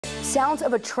Sounds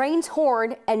of a train's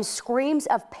horn and screams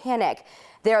of panic.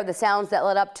 They are the sounds that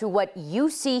led up to what you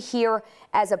see here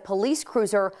as a police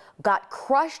cruiser got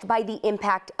crushed by the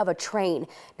impact of a train.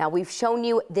 Now, we've shown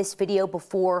you this video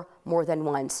before more than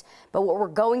once, but what we're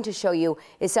going to show you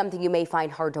is something you may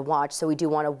find hard to watch, so we do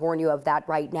want to warn you of that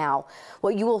right now.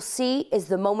 What you will see is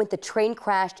the moment the train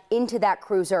crashed into that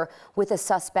cruiser with a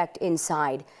suspect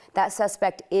inside. That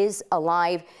suspect is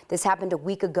alive. This happened a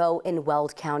week ago in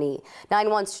Weld County. 9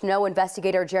 wants to know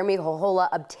investigator Jeremy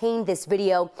obtained this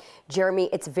video. Jeremy,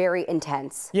 it's very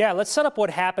intense. Yeah, let's set up what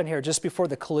happened here just before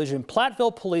the collision.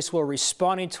 Platteville Police were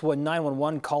responding to a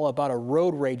 911 call about a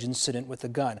road rage incident with a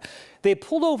gun. They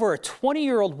pulled over a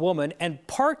 20-year-old woman and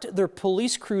parked their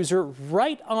police cruiser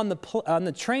right on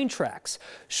the train tracks.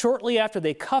 Shortly after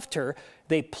they cuffed her,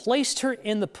 they placed her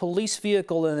in the police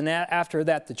vehicle, and then after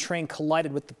that, the train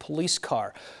collided with the police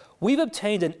car. We've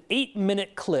obtained an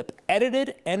 8-minute clip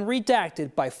edited and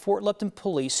redacted by Fort Lupton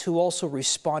Police, who also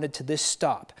responded to this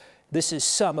stop. This is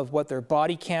some of what their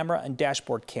body camera and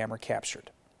dashboard camera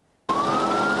captured.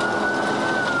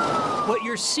 What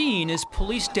you're seeing is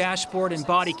police dashboard and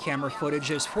body camera footage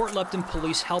as Fort Lupton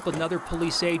Police help another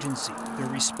police agency. They're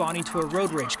responding to a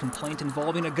road rage complaint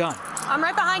involving a gun. I'm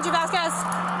right behind you, Vasquez.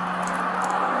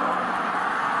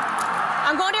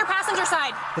 I'm going to your passenger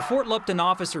side. The Fort Lupton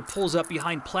officer pulls up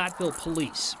behind Platteville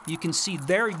Police. You can see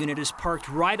their unit is parked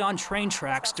right on train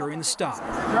tracks during the stop. Turn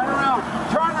around!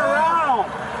 Turn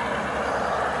around!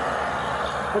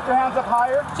 Put your hands up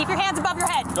higher. Keep your hands above your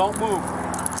head. Don't move.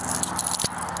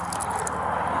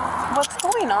 What's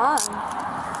going on?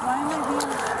 Why am I here?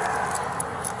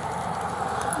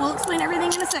 We'll explain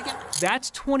everything in a second.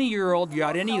 That's 20-year-old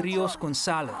Yareni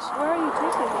Rios-Gonzalez. Where are you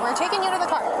taking me? We're taking you to the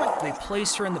car. They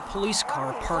placed her in the police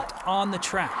car parked on the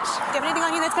tracks. Do you have anything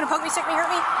on you that's going to poke me, stick me, hurt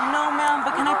me? No, ma'am,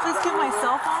 but can I please get my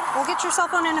cell phone? We'll get your cell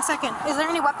phone in a second. Is there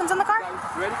any weapons in the car?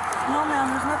 Ready? No, ma'am,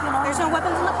 there's nothing on. There's no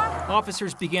weapons in the car?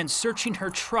 Officers began searching her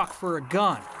truck for a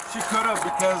gun. She could have,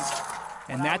 because...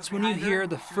 And that's when you hear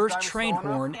the first train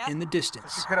horn in the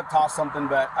distance. She could have tossed something,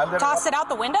 but I literally... Tossed it out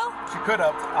the window? She could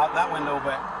have, out that window,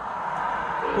 but...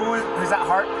 Is that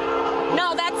Hart?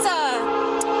 No, that's,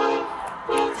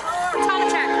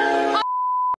 Tomachek.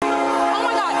 Oh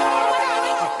my God! Oh my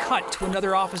God! A cut to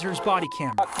another officer's body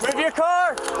camera. Move your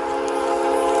car!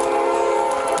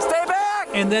 Stay back!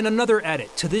 And then another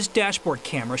edit to this dashboard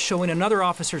camera showing another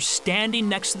officer standing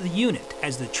next to the unit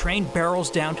as the train barrels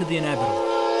down to the inevitable.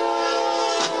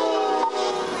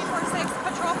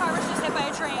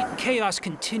 Chaos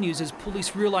continues as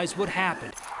police realize what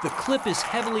happened. The clip is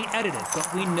heavily edited,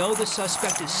 but we know the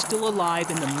suspect is still alive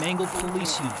in the mangled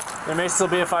police unit. There may still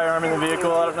be a firearm in the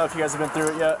vehicle. I don't know if you guys have been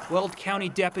through it yet. Weld County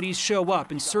deputies show up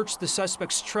and search the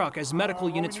suspect's truck as medical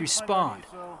units respond.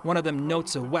 One of them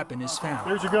notes a weapon is found.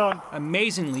 Here's your gun.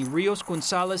 Amazingly,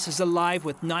 Rios-Gonzalez is alive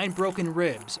with 9 broken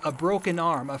ribs, a broken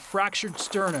arm, a fractured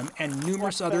sternum, and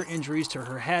numerous other injuries to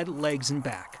her head, legs, and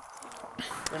back.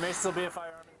 There may still be a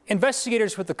firearm.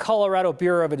 Investigators with the Colorado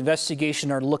Bureau of Investigation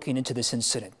are looking into this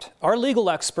incident. Our legal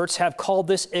experts have called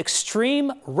this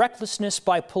extreme recklessness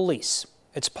by police.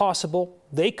 It's possible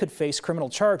they could face criminal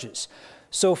charges.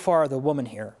 So far, the woman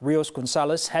here,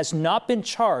 Rios-Gonzalez, has not been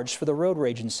charged for the road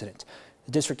rage incident.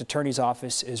 The district attorney's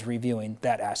office is reviewing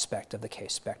that aspect of the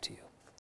case. Back to you.